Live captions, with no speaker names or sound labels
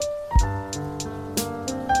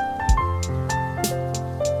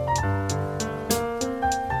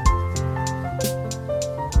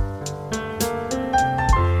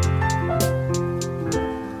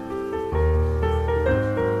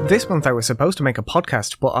This month I was supposed to make a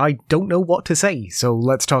podcast, but I don't know what to say, so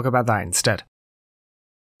let's talk about that instead.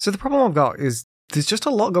 So the problem I've got is there's just a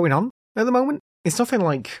lot going on at the moment. It's nothing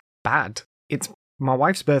like bad. It's my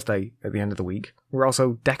wife's birthday at the end of the week. We're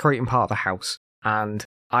also decorating part of the house, and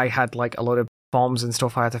I had like a lot of forms and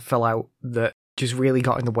stuff I had to fill out that just really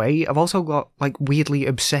got in the way. I've also got like weirdly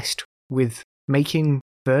obsessed with making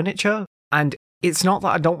furniture, and it's not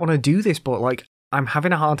that I don't want to do this, but like I'm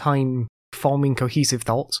having a hard time forming cohesive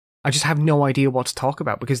thoughts. I just have no idea what to talk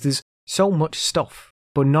about because there's so much stuff,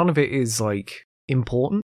 but none of it is like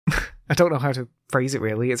important. I don't know how to phrase it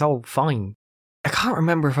really. It's all fine. I can't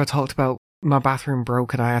remember if I talked about my bathroom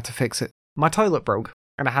broke and I had to fix it. My toilet broke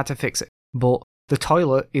and I had to fix it, but the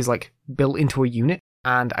toilet is like built into a unit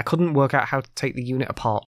and I couldn't work out how to take the unit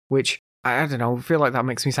apart, which I don't know, I feel like that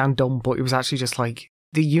makes me sound dumb, but it was actually just like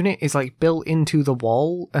the unit is like built into the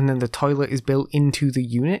wall and then the toilet is built into the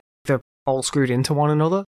unit. They're all screwed into one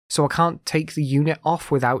another. So I can't take the unit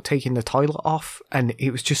off without taking the toilet off. And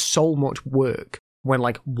it was just so much work when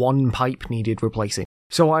like one pipe needed replacing.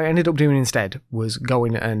 So what I ended up doing instead was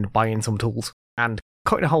going and buying some tools and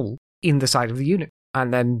cutting a hole in the side of the unit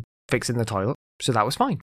and then fixing the toilet. So that was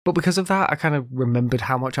fine. But because of that, I kind of remembered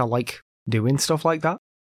how much I like doing stuff like that.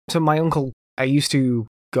 So my uncle, I used to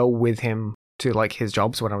go with him to like his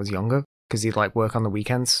jobs when I was younger because he'd like work on the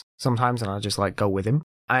weekends sometimes and I'd just like go with him.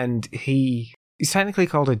 And he's technically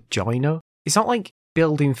called a joiner. It's not like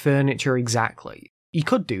building furniture exactly. He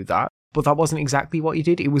could do that, but that wasn't exactly what he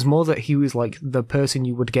did. It was more that he was like the person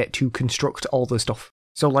you would get to construct all the stuff.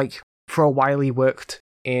 So like for a while he worked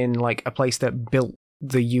in like a place that built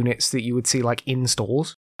the units that you would see like in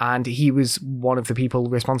stores. And he was one of the people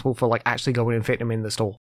responsible for like actually going and fitting them in the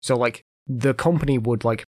store. So like the company would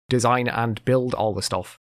like design and build all the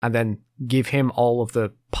stuff and then give him all of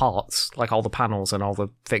the parts, like all the panels and all the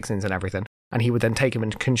fixings and everything. And he would then take them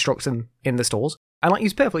and construct them in the stores. And like,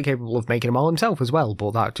 he's perfectly capable of making them all himself as well,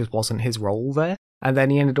 but that just wasn't his role there. And then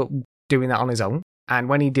he ended up doing that on his own. And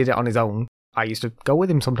when he did it on his own, I used to go with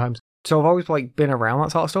him sometimes. So I've always like been around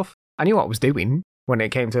that sort of stuff. I knew what I was doing when it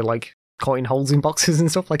came to like cutting holes in boxes and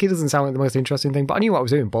stuff. Like, it doesn't sound like the most interesting thing, but I knew what I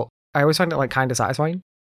was doing. But I always find it like kind of satisfying.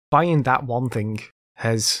 Buying that one thing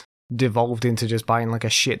has devolved into just buying like a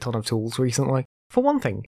shit ton of tools recently. For one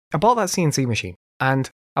thing, I bought that CNC machine and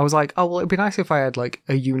I was like, oh, well, it'd be nice if I had like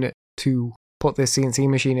a unit to put this CNC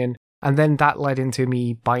machine in. And then that led into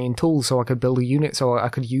me buying tools so I could build a unit so I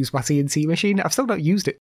could use my CNC machine. I've still not used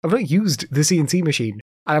it. I've not used the CNC machine.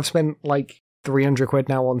 And I've spent like 300 quid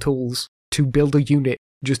now on tools to build a unit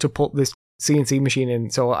just to put this CNC machine in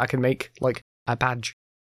so I can make like a badge.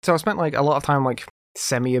 So I spent like a lot of time like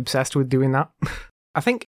semi-obsessed with doing that. I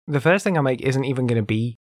think the first thing I make isn't even going to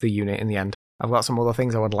be the unit in the end. I've got some other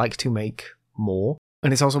things I would like to make more.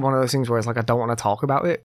 And it's also one of those things where it's like I don't want to talk about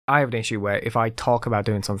it. I have an issue where if I talk about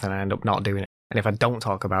doing something, I end up not doing it. And if I don't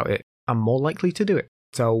talk about it, I'm more likely to do it.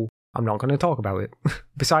 So I'm not going to talk about it.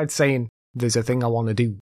 Besides saying there's a thing I want to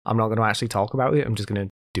do, I'm not going to actually talk about it. I'm just going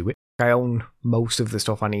to do it. I own most of the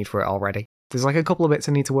stuff I need for it already. There's like a couple of bits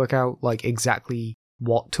I need to work out, like exactly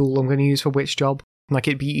what tool I'm going to use for which job. Like,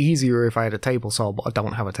 it'd be easier if I had a table saw, but I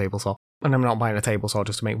don't have a table saw. And I'm not buying a table saw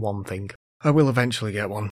just to make one thing. I will eventually get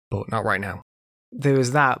one, but not right now. There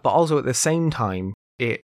was that, but also at the same time,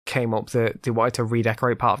 it came up that they wanted to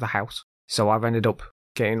redecorate part of the house. So I've ended up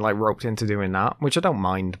getting like roped into doing that, which I don't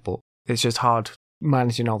mind, but it's just hard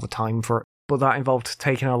managing all the time for it. But that involved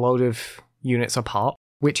taking a load of units apart,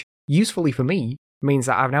 which usefully for me means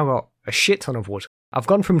that I've now got a shit ton of wood. I've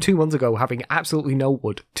gone from 2 months ago having absolutely no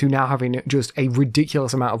wood to now having just a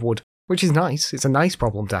ridiculous amount of wood, which is nice. It's a nice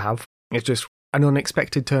problem to have. It's just an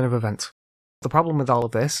unexpected turn of events. The problem with all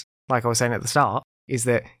of this, like I was saying at the start, is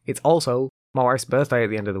that it's also my wife's birthday at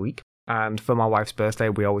the end of the week. And for my wife's birthday,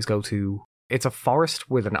 we always go to... It's a forest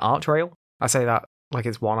with an art trail. I say that like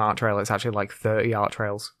it's one art trail. It's actually like 30 art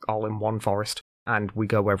trails all in one forest. And we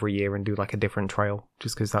go every year and do like a different trail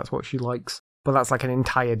just because that's what she likes. But that's like an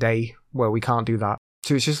entire day where we can't do that.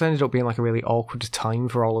 So it's just ended up being like a really awkward time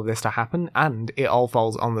for all of this to happen. And it all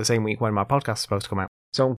falls on the same week when my podcast is supposed to come out.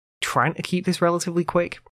 So I'm trying to keep this relatively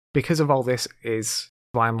quick. Because of all this is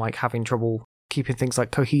why I'm like having trouble keeping things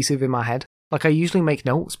like cohesive in my head. Like, I usually make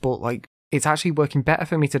notes, but like it's actually working better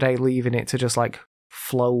for me today leaving it to just like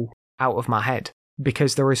flow out of my head.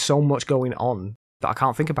 Because there is so much going on that I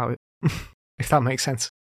can't think about it. If that makes sense.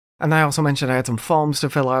 And I also mentioned I had some forms to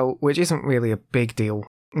fill out, which isn't really a big deal.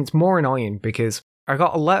 It's more annoying because I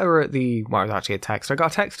got a letter at the... Well, it was actually a text. I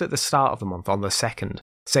got a text at the start of the month on the 2nd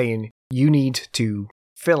saying, you need to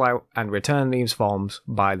fill out and return these forms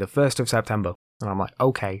by the 1st of September. And I'm like,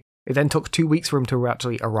 okay. It then took 2 weeks for them to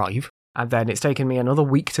actually arrive. and then it's taken me another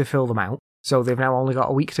week to fill them out, so they've now only got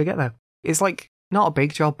a week to get there. It's like, not a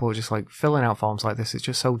big job, but just like filling out forms like this, it's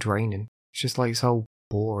just so draining. It's just like so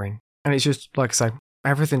boring. And it's just, like I say,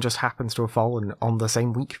 everything just happens to have fallen on the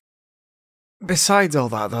same week. Besides all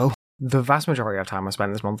that though, the vast majority of time I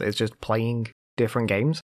spent this month is just playing different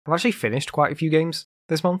games. I've actually finished quite a few games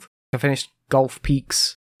this month. I finished Golf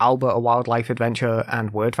Peaks, Alba A Wildlife Adventure,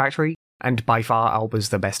 and Word Factory, and by far Alba's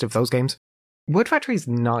the best of those games. Word Factory's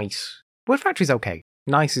nice. Word Factory's okay.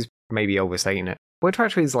 Nice is maybe overstating it. Word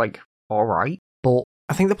Factory's like alright, but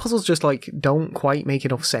I think the puzzles just like don't quite make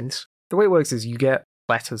enough sense. The way it works is you get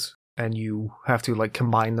letters and you have to like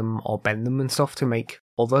combine them or bend them and stuff to make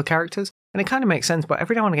other characters, and it kind of makes sense, but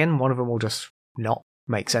every now and again one of them will just not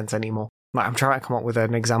make sense anymore. Like, I'm trying to come up with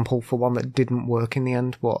an example for one that didn't work in the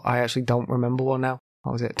end, but I actually don't remember one now.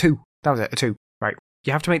 What was it? 2. That was it, a 2. Right.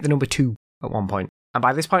 You have to make the number 2 at one point. And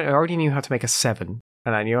by this point, I already knew how to make a 7,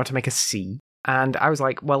 and I knew how to make a C. And I was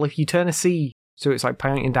like, well, if you turn a C so it's like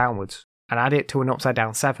pointing downwards, and add it to an upside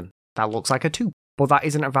down 7, that looks like a 2. But that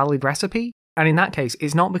isn't a valid recipe. And in that case,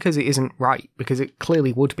 it's not because it isn't right, because it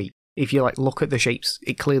clearly would be. If you like look at the shapes,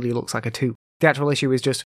 it clearly looks like a 2. The actual issue is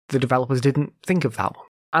just the developers didn't think of that one.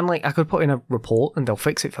 And like, I could put in a report and they'll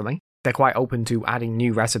fix it for me. They're quite open to adding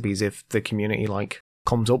new recipes if the community like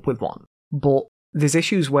comes up with one. But there's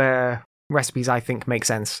issues where recipes I think make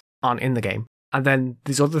sense aren't in the game. And then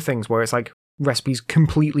there's other things where it's like recipes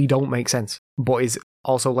completely don't make sense, but is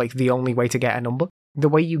also like the only way to get a number. The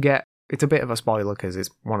way you get, it's a bit of a spoiler because it's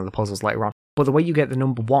one of the puzzles later on, but the way you get the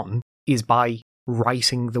number 1 is by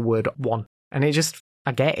writing the word 1. And it just,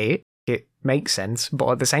 I get it, it makes sense, but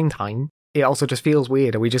at the same time, it also just feels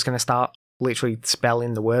weird. Are we just going to start literally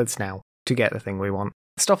spelling the words now to get the thing we want?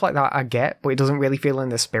 Stuff like that I get, but it doesn't really feel in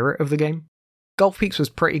the spirit of the game. Golf Peaks was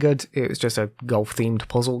pretty good. It was just a golf-themed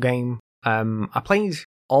puzzle game. I played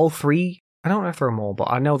all 3. I don't know if there are more, but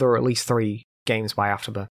I know there are at least 3 games by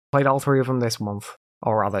Afterburn. Played all 3 of them this month,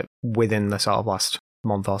 or rather within the sort of last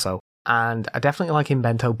month or so. And I definitely like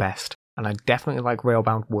Invento best, and I definitely like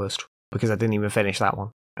Railbound worst, because I didn't even finish that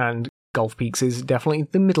one. And Golf Peaks is definitely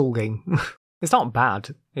the middle game. It's not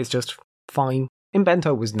bad, it's just fine.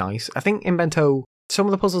 Invento was nice. I think Invento, some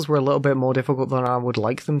of the puzzles were a little bit more difficult than I would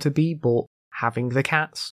like them to be, but having the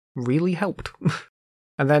cats really helped.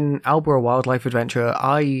 And then Alba A Wildlife Adventure,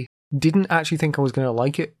 I didn't actually think I was going to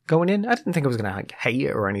like it going in. I didn't think I was going to like hate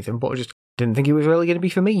it or anything, but I just didn't think it was really going to be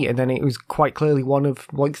for me. And then it was quite clearly one of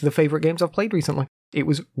like the favourite games I've played recently. It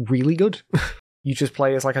was really good. You just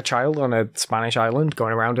play as like a child on a Spanish island,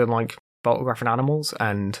 going around and like photographing animals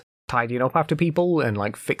and tidying up after people and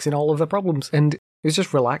like fixing all of their problems. And it's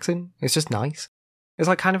just relaxing. It's just nice. It's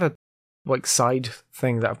like kind of a like side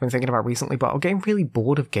thing that I've been thinking about recently, but I'm getting really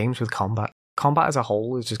bored of games with combat. Combat as a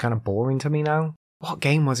whole is just kind of boring to me now. What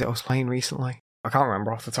game was it I was playing recently? I can't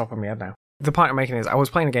remember off the top of my head now. The point I'm making is I was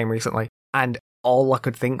playing a game recently and all I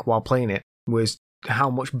could think while playing it was how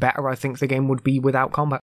much better I think the game would be without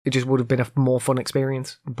combat. It just would have been a more fun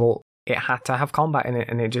experience, but it had to have combat in it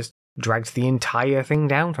and it just dragged the entire thing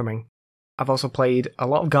down for me. I've also played a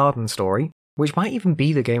lot of Garden Story, which might even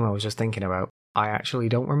be the game I was just thinking about. I actually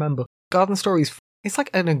don't remember. Garden Story it's like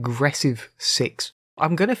an aggressive 6.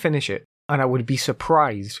 I'm going to finish it, and I would be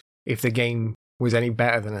surprised if the game was any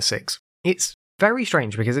better than a 6. It's very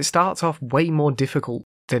strange because it starts off way more difficult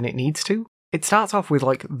than it needs to. It starts off with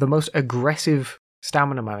like the most aggressive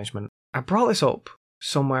stamina management. I brought this up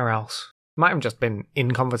somewhere else. Might have just been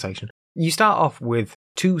in conversation. You start off with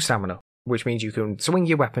 2 stamina, which means you can swing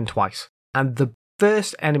your weapon twice. And the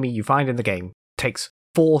first enemy you find in the game takes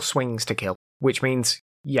 4 swings to kill, which means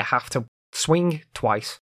you have to swing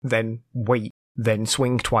twice, then wait, then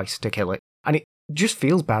swing twice to kill it. And it just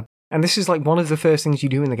feels bad. And this is like one of the first things you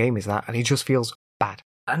do in the game is that, and it just feels bad.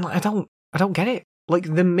 And I don't get it.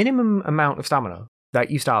 Like the minimum amount of stamina that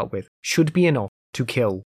you start with should be enough to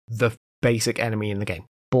kill the basic enemy in the game.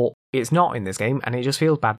 But it's not in this game, and it just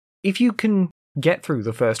feels bad. If you can get through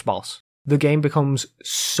the first boss, the game becomes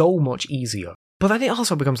so much easier. But then it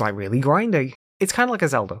also becomes like really grindy. It's kind of like a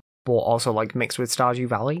Zelda, but also like mixed with Stardew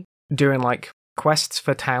Valley, doing like quests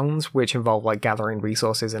for towns which involve like gathering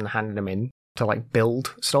resources and handing them in to like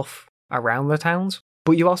build stuff around the towns.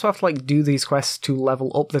 But you also have to like do these quests to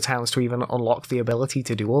level up the towns to even unlock the ability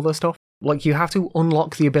to do other stuff. Like you have to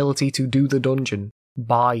unlock the ability to do the dungeon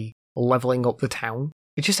by leveling up the town.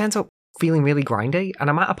 It just ends up feeling really grindy, and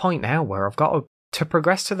I'm at a point now where I've got to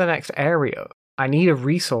progress to the next area. I need a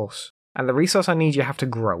resource, and the resource I need you have to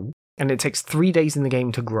grow, and it takes 3 days in the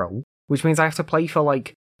game to grow, which means I have to play for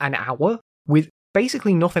like an hour with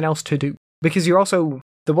basically nothing else to do. Because the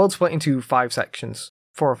world's split into 5 sections,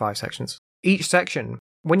 4 or 5 sections. Each section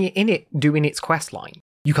when you're in it doing its quest line,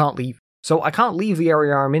 you can't leave. So I can't leave the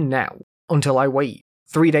area I'm in now until I wait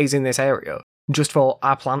 3 days in this area just for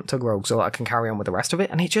our plant to grow so that I can carry on with the rest of it.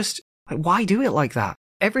 And it just, like, why do it like that?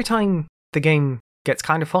 Every time the game gets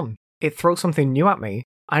kind of fun, it throws something new at me,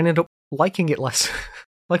 I end up liking it less.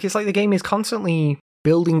 Like, it's like the game is constantly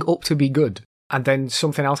building up to be good, and then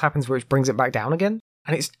something else happens which brings it back down again.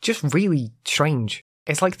 And it's just really strange.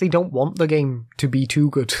 It's like they don't want the game to be too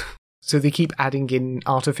good, so they keep adding in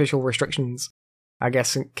artificial restrictions. I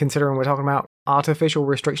guess, considering we're talking about artificial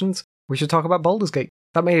restrictions, we should talk about Baldur's Gate.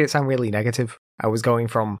 That made it sound really negative. I was going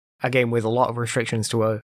from a game with a lot of restrictions to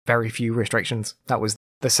a very few restrictions. That was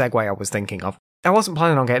the segue I was thinking of. I wasn't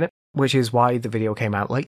planning on getting it, which is why the video came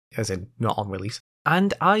out late, as in not on release.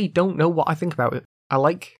 And I don't know what I think about it. I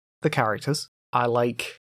like the characters. I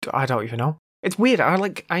don't even know. It's weird.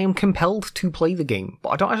 I am compelled to play the game, but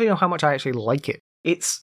I don't actually know how much I actually like it.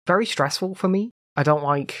 It's very stressful for me. I don't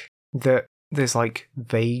like that there's like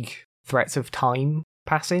vague threats of time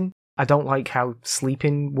passing. I don't like how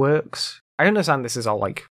sleeping works. I understand this is all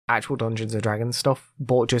like actual Dungeons and Dragons stuff,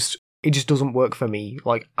 but it just doesn't work for me.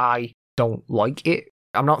 Like, I don't like it.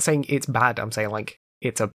 I'm not saying it's bad. I'm saying like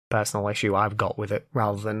it's a personal issue I've got with it,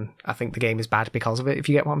 rather than I think the game is bad because of it, if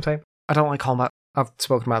you get what I'm saying. I don't like combat. I've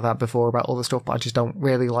spoken about that before, about other stuff, but I just don't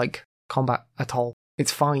really like combat at all.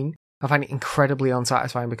 It's fine. I find it incredibly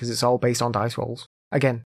unsatisfying because it's all based on dice rolls.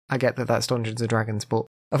 Again, I get that that's Dungeons and Dragons, but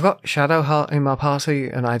I've got Shadowheart in my party,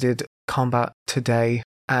 and I did combat today,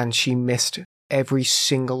 and she missed every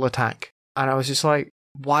single attack. And I was just like,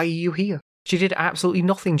 why are you here? She did absolutely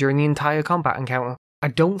nothing during the entire combat encounter. I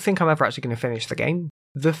don't think I'm ever actually going to finish the game.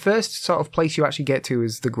 The first sort of place you actually get to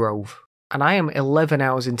is the Grove. And I am 11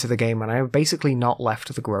 hours into the game, and I have basically not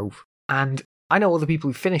left the Grove. And I know other people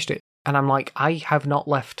who finished it, and I'm like, I have not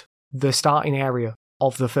left the starting area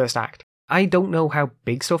of the first act. I don't know how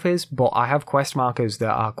big stuff is, but I have quest markers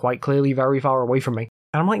that are quite clearly very far away from me.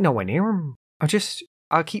 And I'm like nowhere near them.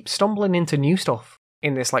 I keep stumbling into new stuff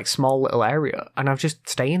in this like small little area, and I'm just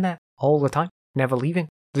staying there all the time, never leaving.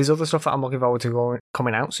 There's other stuff that I'm looking forward to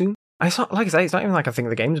coming out soon. And it's not, like I say, it's not even like I think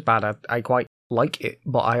the game's bad. I quite like it,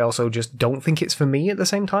 but I also just don't think it's for me at the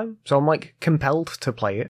same time. So I'm like compelled to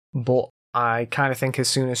play it, but I kind of think as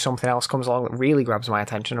soon as something else comes along that really grabs my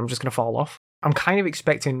attention, I'm just going to fall off. I'm kind of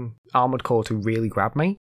expecting Armored Core to really grab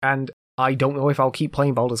me, and I don't know if I'll keep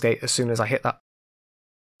playing Baldur's Gate as soon as I hit that.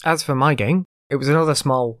 As for my game, it was another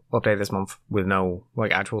small update this month with no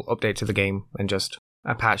like actual update to the game and just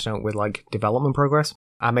a patch note with like development progress.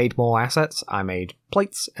 I made more assets, I made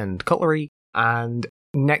plates and cutlery, and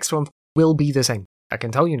next month will be the same. I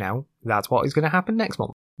can tell you now, that's what is going to happen next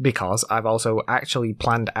month, because I've also actually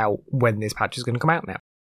planned out when this patch is going to come out now.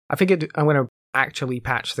 I figured I'm going to actually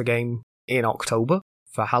patch the game in October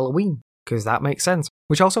for Halloween, because that makes sense.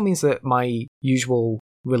 Which also means that my usual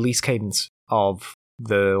release cadence of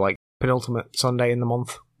the like penultimate Sunday in the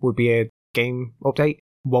month would be a game update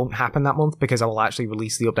won't happen that month, because I will actually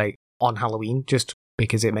release the update on Halloween, just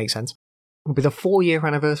because it makes sense. It'll be the 4-year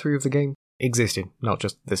anniversary of the game existing, not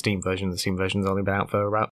just the Steam version. The Steam version's only been out for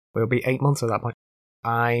about, it'll be 8 months at that point.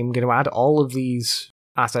 I'm going to add all of these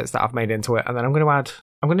assets that I've made into it, and then I'm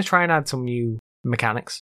going to try and add some new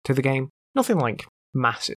mechanics to the game. Nothing like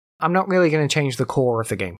massive. I'm not really going to change the core of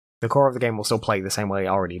the game. The core of the game will still play the same way it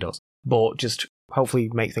already does, but just hopefully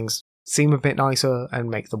make things seem a bit nicer and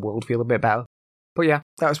make the world feel a bit better. But yeah,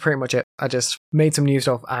 that was pretty much it. I just made some new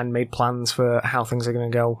stuff and made plans for how things are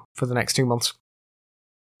going to go for the next 2 months.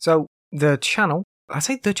 So, the channel, I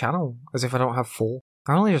say the channel as if I don't have 4.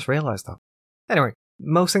 I only just realised that. Anyway,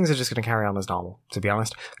 most things are just going to carry on as normal, to be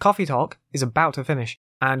honest. Coffee Talk is about to finish,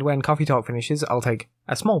 and when Coffee Talk finishes, I'll take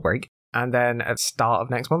a small break, and then at the start of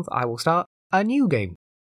next month, I will start a new game.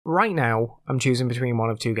 Right now, I'm choosing between one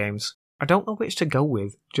of 2 games. I don't know which to go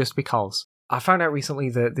with, just because. I found out recently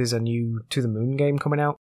that there's a new To the Moon game coming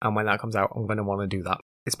out, and when that comes out, I'm going to want to do that.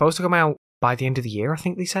 It's supposed to come out by the end of the year, I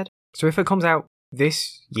think they said. So if it comes out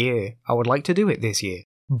this year, I would like to do it this year.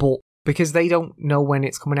 But because they don't know when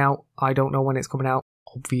it's coming out, I don't know when it's coming out,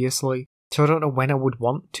 obviously. So I don't know when I would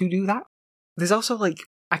want to do that. There's also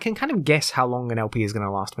I can kind of guess how long an LP is going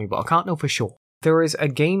to last me, but I can't know for sure. There is a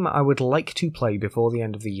game I would like to play before the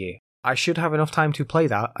end of the year. I should have enough time to play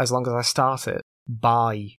that as long as I start it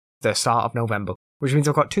by the start of November, which means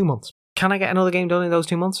I've got 2 months. Can I get another game done in those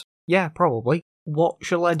 2 months? Yeah, probably. What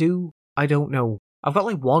shall I do? I don't know. I've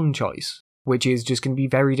got one choice, which is just going to be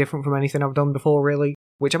very different from anything I've done before, really,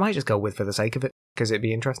 which I might just go with for the sake of it, because it'd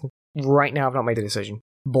be interesting. Right now, I've not made a decision,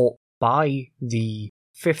 but by the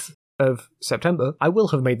 5th of September, I will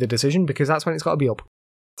have made the decision, because that's when it's got to be up.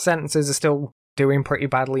 Sentences are still doing pretty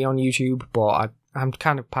badly on YouTube, but I'm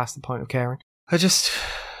kind of past the point of caring. I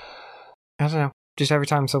don't know. Just every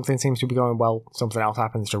time something seems to be going well, something else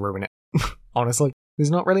happens to ruin it. Honestly,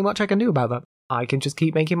 there's not really much I can do about that. I can just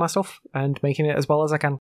keep making my stuff and making it as well as I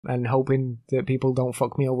can, and hoping that people don't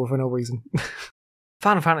fuck me over for no reason.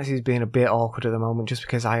 Final Fantasy is being a bit awkward at the moment just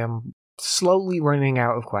because I am slowly running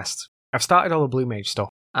out of quests. I've started all the Blue Mage stuff,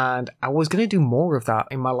 and I was going to do more of that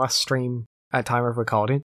in my last stream at time of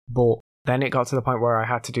recording, but then it got to the point where I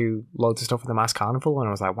had to do loads of stuff with the Mass Carnival, and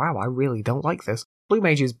I was like, wow, I really don't like this. Blue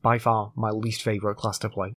Mage is by far my least favourite class to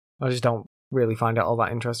play. I just don't really find it all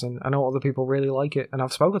that interesting. I know other people really like it, and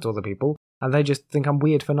I've spoken to other people, and they just think I'm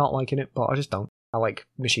weird for not liking it, but I just don't. I like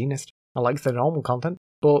Machinist. I like the normal content,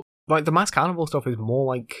 but like the Mass Carnival stuff is more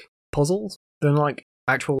like puzzles than like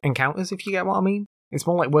actual encounters, if you get what I mean. It's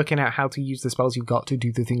more like working out how to use the spells you've got to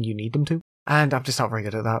do the thing you need them to, and I'm just not very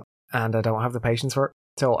good at that, and I don't have the patience for it.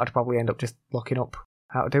 So I'd probably end up just looking up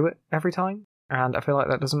how to do it every time, and I feel like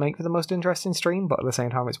that doesn't make for the most interesting stream, but at the same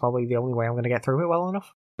time it's probably the only way I'm going to get through it well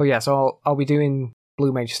enough. But yeah, so I'll be doing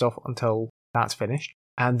Blue Mage stuff until that's finished,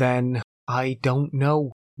 and then I don't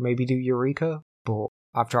know, maybe do Eureka, but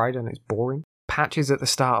I've tried and it's boring. Patch is at the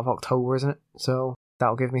start of October, isn't it? So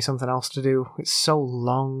that'll give me something else to do. It's so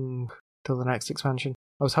long till the next expansion.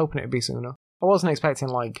 I was hoping it'd be sooner. I wasn't expecting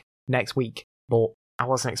like next week, but I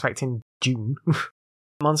wasn't expecting June.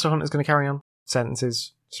 Monster Hunter's going to carry on.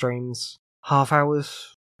 Sentences, streams, half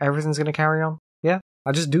hours, everything's going to carry on. Yeah,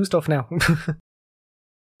 I just do stuff now.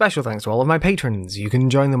 Special thanks to all of my patrons. You can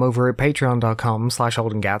join them over at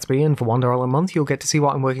patreon.com/Holden Gatsby, and for $1 a month you'll get to see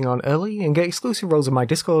what I'm working on early and get exclusive roles in my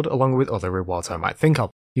Discord along with other rewards I might think of.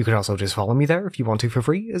 You can also just follow me there if you want to for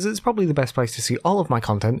free, as it's probably the best place to see all of my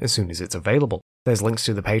content as soon as it's available. There's links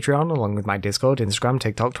to the Patreon along with my Discord, Instagram,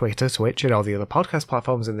 TikTok, Twitter, Twitch, and all the other podcast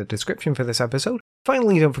platforms in the description for this episode.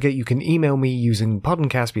 Finally, don't forget you can email me using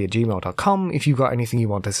podencastby@gmail.com if you've got anything you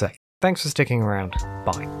want to say. Thanks for sticking around.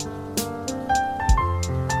 Bye.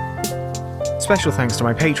 Special thanks to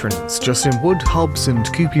my patrons, Justin Wood, Hobbs, and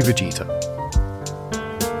Koopy Vegeta.